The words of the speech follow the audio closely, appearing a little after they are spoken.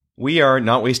We are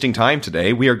not wasting time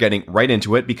today. We are getting right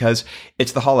into it because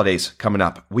it's the holidays coming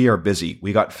up. We are busy.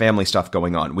 We got family stuff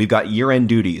going on. We've got year-end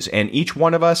duties. And each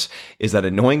one of us is that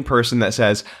annoying person that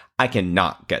says, I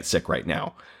cannot get sick right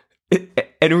now.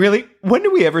 And really, when do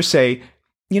we ever say,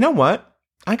 you know what?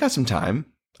 I got some time.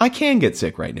 I can get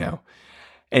sick right now.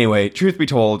 Anyway, truth be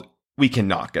told, we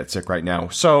cannot get sick right now.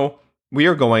 So we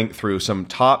are going through some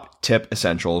top tip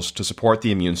essentials to support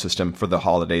the immune system for the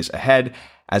holidays ahead.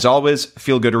 As always,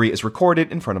 Feel Goodery is recorded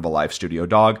in front of a live studio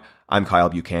dog. I'm Kyle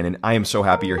Buchanan. I am so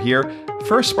happy you're here.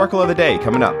 First sparkle of the day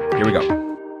coming up. Here we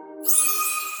go.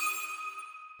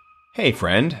 Hey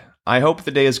friend, I hope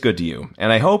the day is good to you.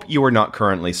 And I hope you are not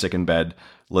currently sick in bed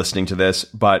listening to this,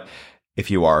 but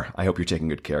if you are, I hope you're taking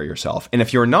good care of yourself. And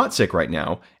if you're not sick right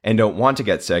now and don't want to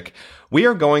get sick, we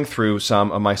are going through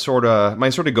some of my sort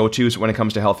of go-tos when it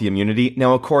comes to healthy immunity.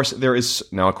 Now, of course,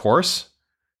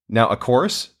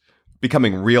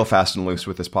 becoming real fast and loose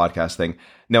with this podcast thing.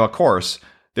 Now, of course,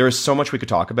 there is so much we could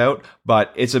talk about,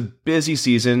 but it's a busy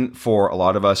season for a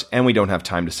lot of us, and we don't have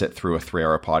time to sit through a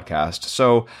 3-hour podcast.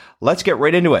 So let's get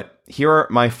right into it. Here are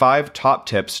my 5 top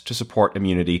tips to support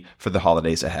immunity for the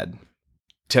holidays ahead.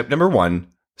 Tip number 1,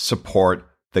 support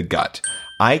the gut.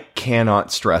 I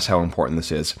cannot stress how important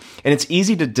this is. And it's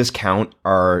easy to discount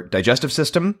our digestive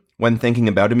system when thinking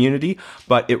about immunity,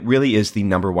 but it really is the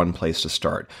number one place to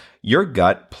start. Your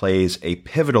gut plays a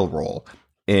pivotal role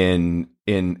in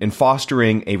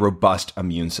fostering a robust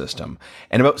immune system.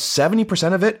 And about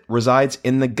 70% of it resides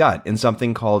in the gut, in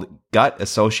something called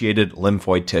gut-associated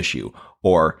lymphoid tissue,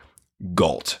 or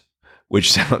GALT,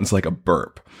 which sounds like a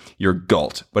burp. Your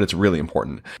GALT, but it's really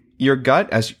important. Your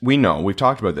gut, as we know, we've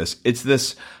talked about this, it's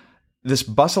this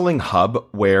bustling hub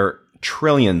where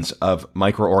trillions of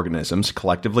microorganisms,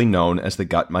 collectively known as the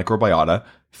gut microbiota,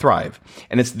 thrive.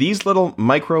 And it's these little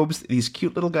microbes, these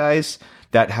cute little guys,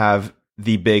 that have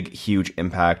the big, huge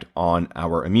impact on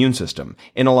our immune system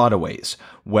in a lot of ways,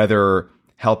 whether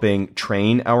helping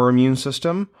train our immune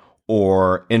system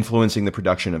or influencing the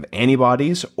production of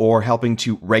antibodies or helping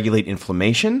to regulate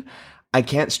inflammation. I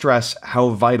can't stress how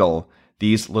vital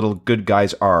these little good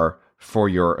guys are for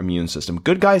your immune system.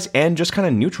 Good guys and just kind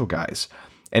of neutral guys.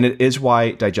 And it is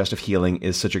why digestive healing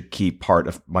is such a key part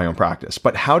of my own practice.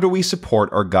 But how do we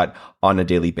support our gut on a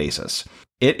daily basis?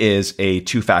 It is a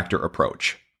 2-factor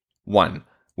approach. 1,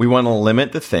 we want to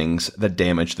limit the things that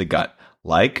damage the gut,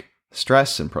 like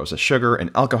stress and processed sugar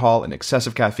and alcohol and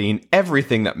excessive caffeine,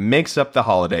 everything that makes up the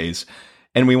holidays.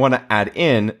 And we want to add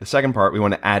in, the second part, we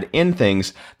want to add in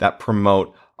things that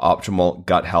promote optimal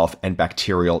gut health and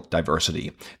bacterial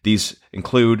diversity. These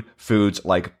include foods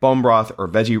like bone broth or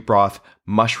veggie broth,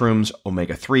 mushrooms,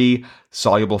 omega-3,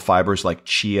 soluble fibers like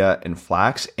chia and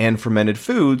flax, and fermented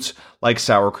foods like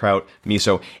sauerkraut,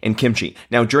 miso, and kimchi.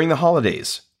 Now, during the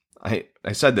holidays, I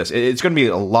said this, it's going to be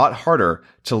a lot harder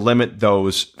to limit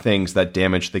those things that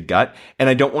damage the gut, and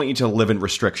I don't want you to live in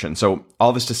restriction. So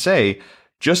all this to say,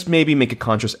 just maybe make a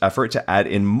conscious effort to add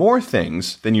in more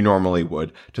things than you normally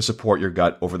would to support your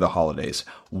gut over the holidays.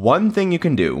 One thing you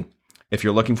can do, if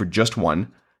you're looking for just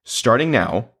one, starting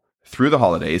now through the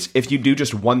holidays, if you do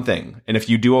just one thing, and if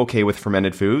you do okay with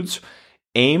fermented foods,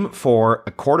 aim for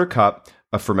a 1/4 cup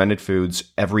of fermented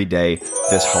foods every day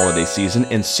this holiday season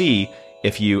and see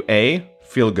if you, A,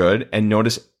 feel good and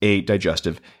notice a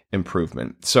digestive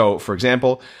improvement. So, for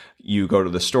example, you go to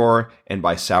the store and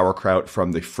buy sauerkraut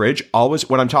from the fridge. Always,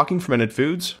 when I'm talking fermented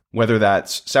foods, whether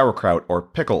that's sauerkraut or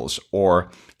pickles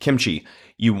or kimchi,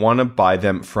 you want to buy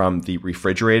them from the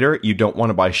refrigerator. You don't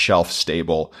want to buy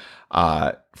shelf-stable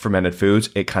fermented foods.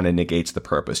 It kind of negates the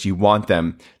purpose. You want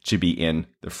them to be in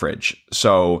the fridge.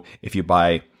 So if you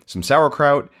buy some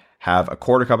sauerkraut, have a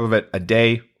 1/4 cup of it a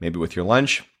day, maybe with your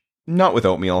lunch, not with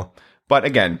oatmeal. But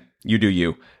again, you do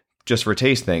you. Just for a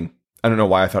taste thing, I don't know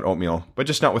why I thought oatmeal, but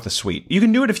just not with the sweet. You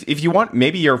can do it if you want.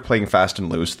 Maybe you're playing fast and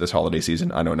loose this holiday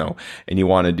season. I don't know. And you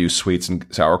want to do sweets and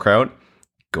sauerkraut,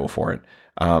 go for it.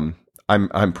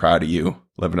 I'm proud of you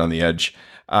living on the edge.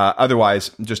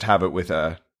 Otherwise, just have it with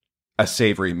a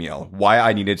savory meal. Why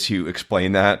I needed to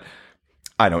explain that,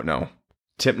 I don't know.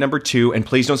 Tip number 2, and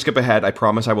please don't skip ahead. I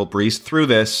promise I will breeze through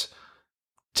this.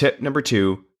 Tip number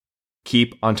 2,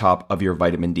 keep on top of your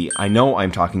vitamin D. I know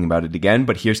I'm talking about it again,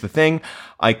 but here's the thing.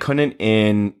 I couldn't,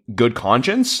 in good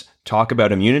conscience, talk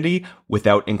about immunity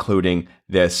without including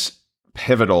this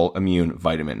pivotal immune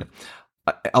vitamin.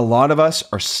 A lot of us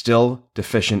are still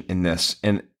deficient in this,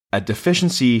 and a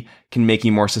deficiency can make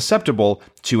you more susceptible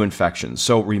to infections.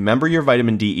 So remember your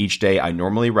vitamin D each day. I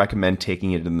normally recommend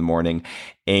taking it in the morning.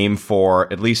 Aim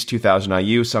for at least 2,000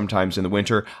 IU. Sometimes in the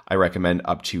winter, I recommend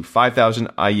up to 5,000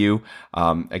 IU.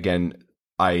 Again,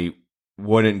 I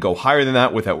wouldn't go higher than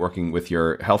that without working with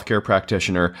your healthcare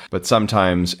practitioner, but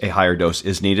sometimes a higher dose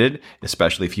is needed,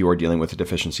 especially if you are dealing with a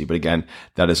deficiency. But again,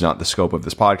 that is not the scope of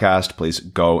this podcast. Please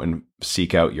go and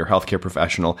seek out your healthcare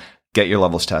professional, get your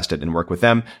levels tested, and work with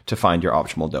them to find your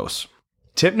optimal dose.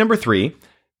 Tip number 3,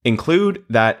 include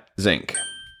that zinc.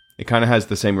 It kind of has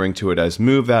the same ring to it as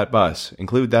move that bus,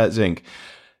 include that zinc.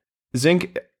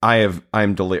 Zinc,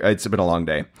 it's been a long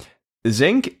day.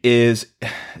 Zinc is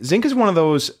one of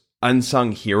those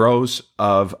unsung heroes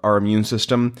of our immune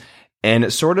system, and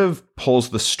it sort of pulls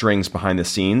the strings behind the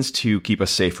scenes to keep us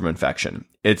safe from infection.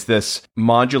 It's this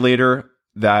modulator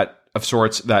that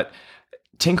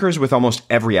tinkers with almost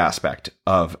every aspect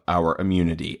of our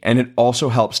immunity, and it also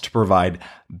helps to provide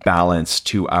balance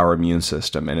to our immune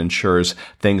system and ensures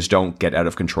things don't get out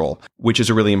of control, which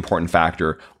is a really important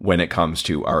factor when it comes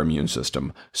to our immune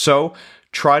system. So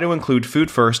try to include food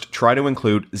first. Try to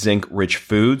include zinc-rich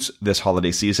foods this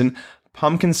holiday season.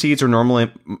 Pumpkin seeds are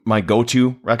normally my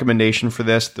go-to recommendation for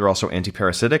this. They're also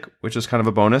anti-parasitic, which is kind of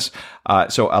a bonus.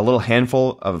 So a little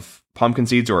handful of pumpkin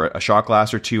seeds or a shot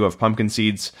glass or two of pumpkin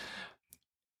seeds,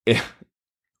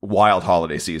 wild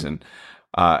holiday season,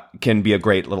 can be a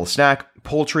great little snack.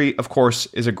 Poultry, of course,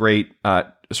 is a great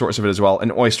source of it as well.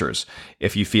 And oysters,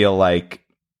 if you feel like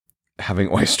having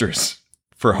oysters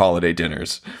for holiday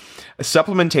dinners.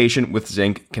 Supplementation with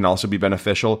zinc can also be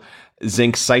beneficial.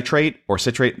 Zinc citrate or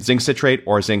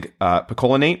zinc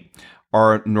picolinate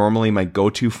are normally my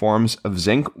go-to forms of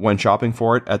zinc when shopping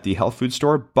for it at the health food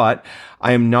store, but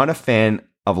I am not a fan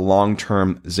of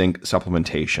long-term zinc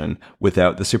supplementation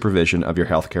without the supervision of your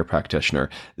healthcare practitioner.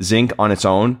 Zinc on its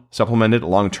own, supplemented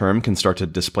long-term, can start to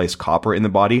displace copper in the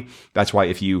body. That's why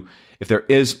if there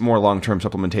is more long-term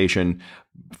supplementation,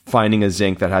 finding a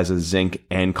zinc that has a zinc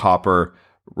and copper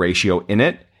ratio in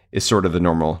it is sort of the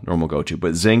normal go-to.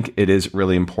 But zinc, it is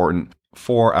really important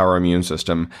for our immune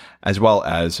system, as well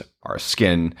as our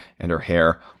skin and our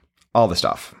hair, all the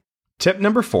stuff. Tip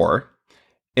number 4,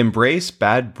 embrace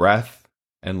bad breath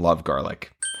and love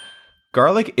garlic.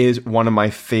 Garlic is one of my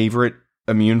favorite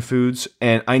immune foods,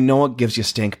 and I know it gives you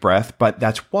stink breath, but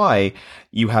that's why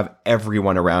you have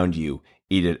everyone around you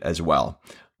eat it as well.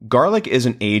 Garlic is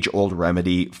an age-old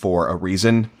remedy for a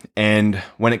reason, and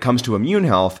when it comes to immune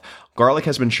health, garlic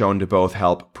has been shown to both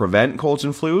help prevent colds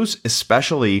and flus,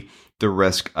 especially the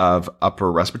risk of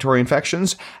upper respiratory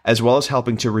infections, as well as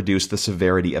helping to reduce the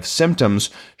severity of symptoms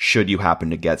should you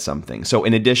happen to get something. So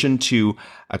in addition to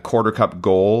a quarter cup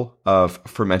goal of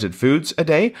fermented foods a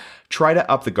day, try to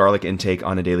up the garlic intake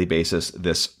on a daily basis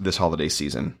this holiday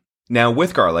season. Now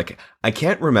with garlic, I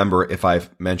can't remember if I've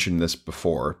mentioned this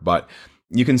before, but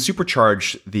you can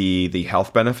supercharge the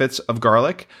health benefits of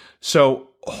garlic. So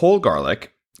whole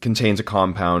garlic contains a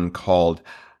compound called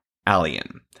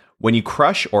alliin. When you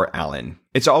crush or alliin,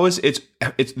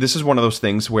 this is one of those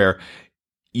things where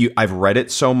I've read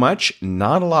it so much,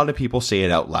 not a lot of people say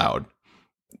it out loud,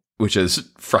 which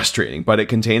is frustrating, but it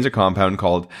contains a compound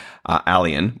called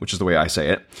alliin, which is the way I say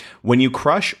it. When you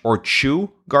crush or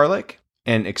chew garlic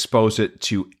and expose it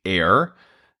to air,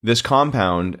 this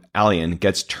compound, alliin,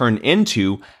 gets turned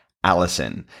into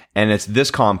allicin. And it's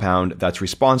this compound that's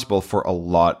responsible for a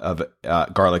lot of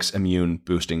garlic's immune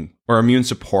boosting or immune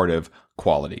supportive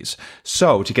qualities.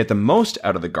 So to get the most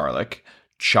out of the garlic,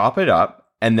 chop it up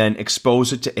and then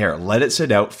expose it to air. Let it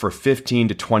sit out for 15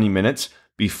 to 20 minutes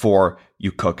before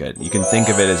you cook it. You can think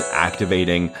of it as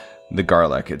activating the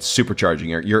garlic. It's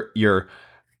supercharging it. You're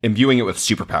imbuing it with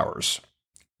superpowers.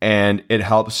 And it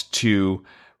helps to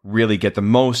really get the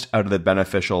most out of the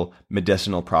beneficial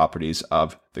medicinal properties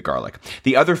of the garlic.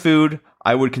 The other food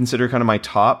I would consider kind of my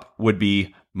top would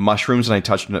be mushrooms, and I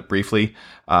touched on it briefly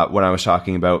when I was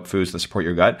talking about foods that support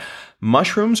your gut.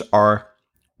 Mushrooms are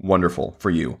wonderful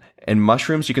for you. And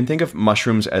mushrooms, you can think of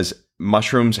mushrooms as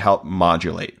mushrooms help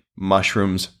modulate.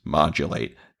 Mushrooms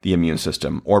modulate the immune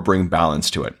system or bring balance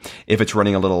to it. If it's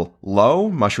running a little low,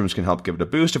 mushrooms can help give it a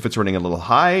boost. If it's running a little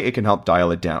high, it can help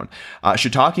dial it down.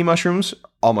 Shiitake mushrooms,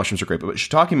 all mushrooms are great, but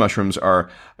shiitake mushrooms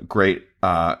are a great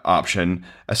option.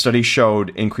 A study showed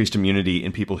increased immunity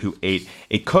in people who ate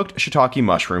a cooked shiitake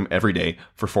mushroom every day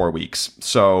for 4 weeks.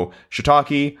 So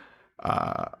shiitake,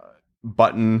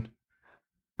 button,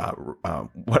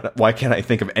 why can't I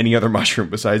think of any other mushroom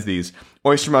besides these?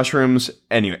 Oyster mushrooms,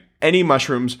 anyway, any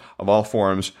mushrooms of all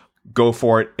forms, go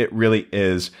for it. It really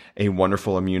is a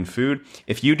wonderful immune food.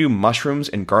 If you do mushrooms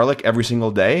and garlic every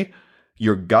single day,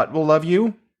 your gut will love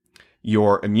you.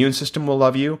 Your immune system will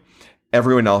love you.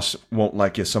 Everyone else won't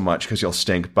like you so much because you'll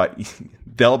stink, but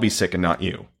they'll be sick and not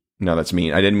you. No, that's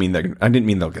mean. I didn't mean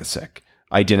they'll get sick.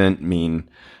 I didn't mean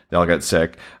they'll get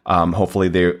sick. Hopefully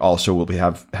they also will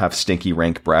have stinky,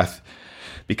 rank breath.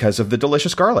 because of the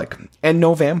delicious garlic. And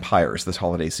no vampires this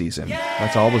holiday season. Yay!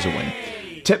 That's always a win.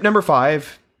 Tip number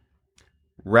 5,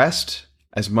 rest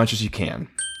as much as you can.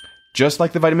 Just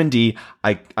like the vitamin D,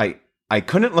 I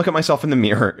couldn't look at myself in the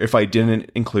mirror if I didn't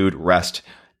include rest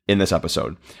in this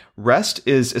episode. Rest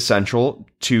is essential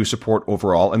to support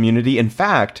overall immunity. In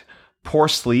fact, poor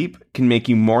sleep can make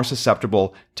you more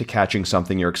susceptible to catching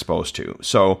something you're exposed to.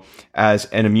 So, as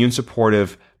an immune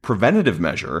supportive preventative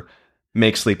measure,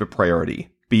 make sleep a priority.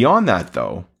 Beyond that,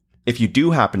 though, if you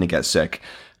do happen to get sick,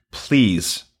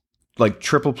 please,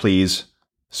 triple please,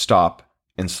 stop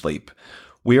and sleep.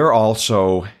 We are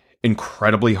also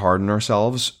incredibly hard on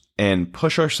ourselves and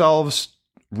push ourselves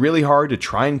really hard to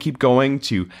try and keep going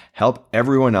to help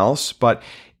everyone else. But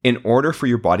in order for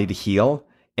your body to heal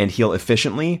and heal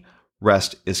efficiently,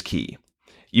 rest is key.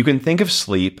 You can think of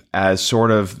sleep as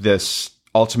sort of this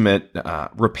ultimate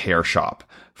repair shop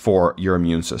for your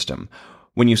immune system.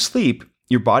 When you sleep,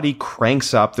 your body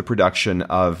cranks up the production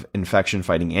of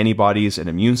infection-fighting antibodies and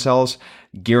immune cells,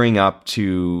 gearing up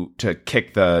to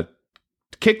kick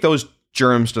those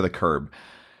germs to the curb.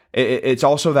 It's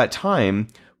also that time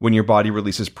when your body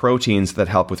releases proteins that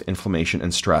help with inflammation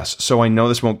and stress. So I know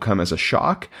this won't come as a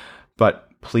shock, but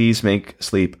please make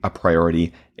sleep a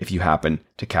priority if you happen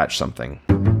to catch something.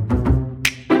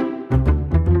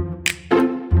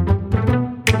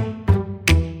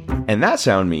 And that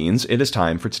sound means it is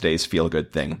time for today's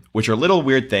feel-good thing, which are little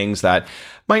weird things that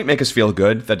might make us feel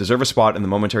good, that deserve a spot in the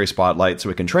momentary spotlight so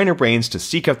we can train our brains to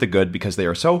seek out the good because they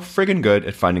are so friggin' good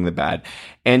at finding the bad.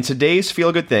 And today's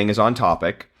feel-good thing is on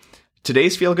topic.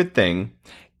 Today's feel-good thing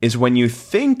is when you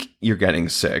think you're getting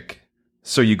sick,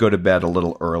 so you go to bed a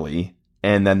little early,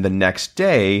 and then the next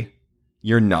day,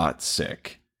 you're not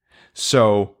sick.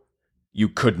 So you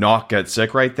could not get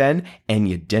sick right then, and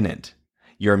you didn't.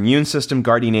 Your immune system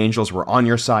guardian angels were on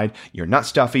your side. You're not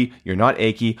stuffy. You're not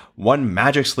achy. One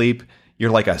magic sleep,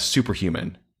 you're like a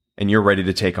superhuman. And you're ready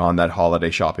to take on that holiday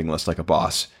shopping list like a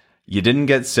boss. You didn't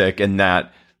get sick, and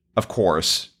that, of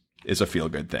course, is a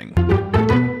feel-good thing.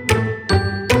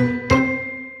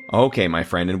 Okay, my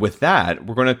friend, and with that,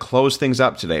 we're going to close things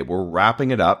up today. We're wrapping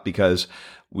it up because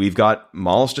we've got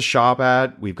malls to shop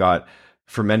at. We've got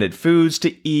fermented foods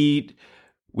to eat.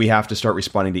 We have to start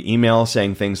responding to emails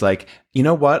saying things like, you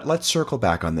know what, let's circle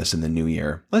back on this in the new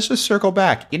year. Let's just circle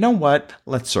back. You know what,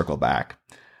 let's circle back.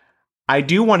 I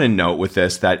do want to note with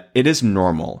this that it is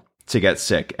normal to get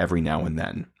sick every now and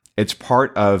then. It's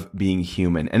part of being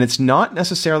human. And it's not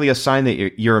necessarily a sign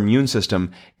that your immune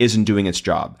system isn't doing its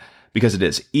job, because it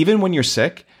is. Even when you're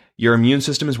sick, your immune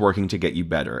system is working to get you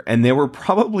better. And there were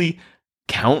probably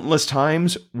countless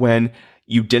times when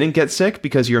you didn't get sick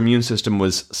because your immune system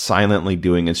was silently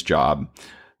doing its job.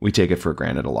 We take it for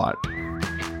granted a lot.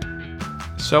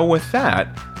 So with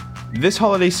that, this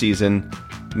holiday season,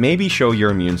 maybe show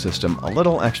your immune system a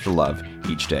little extra love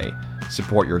each day.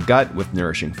 Support your gut with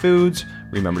nourishing foods.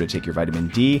 Remember to take your vitamin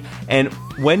D. And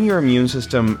when your immune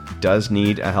system does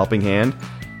need a helping hand,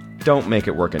 don't make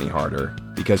it work any harder.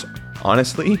 Because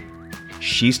honestly,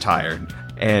 she's tired.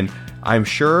 And I'm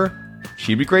sure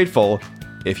she'd be grateful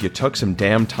if you took some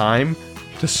damn time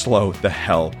to slow the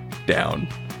hell down.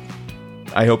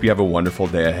 I hope you have a wonderful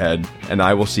day ahead, and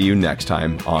I will see you next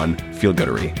time on Feel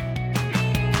Goodery.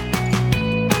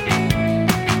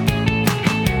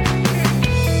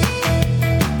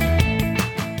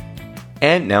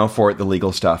 And now for the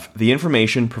legal stuff. The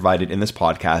information provided in this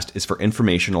podcast is for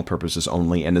informational purposes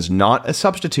only and is not a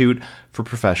substitute for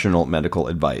professional medical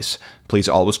advice. Please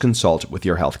always consult with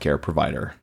your healthcare provider.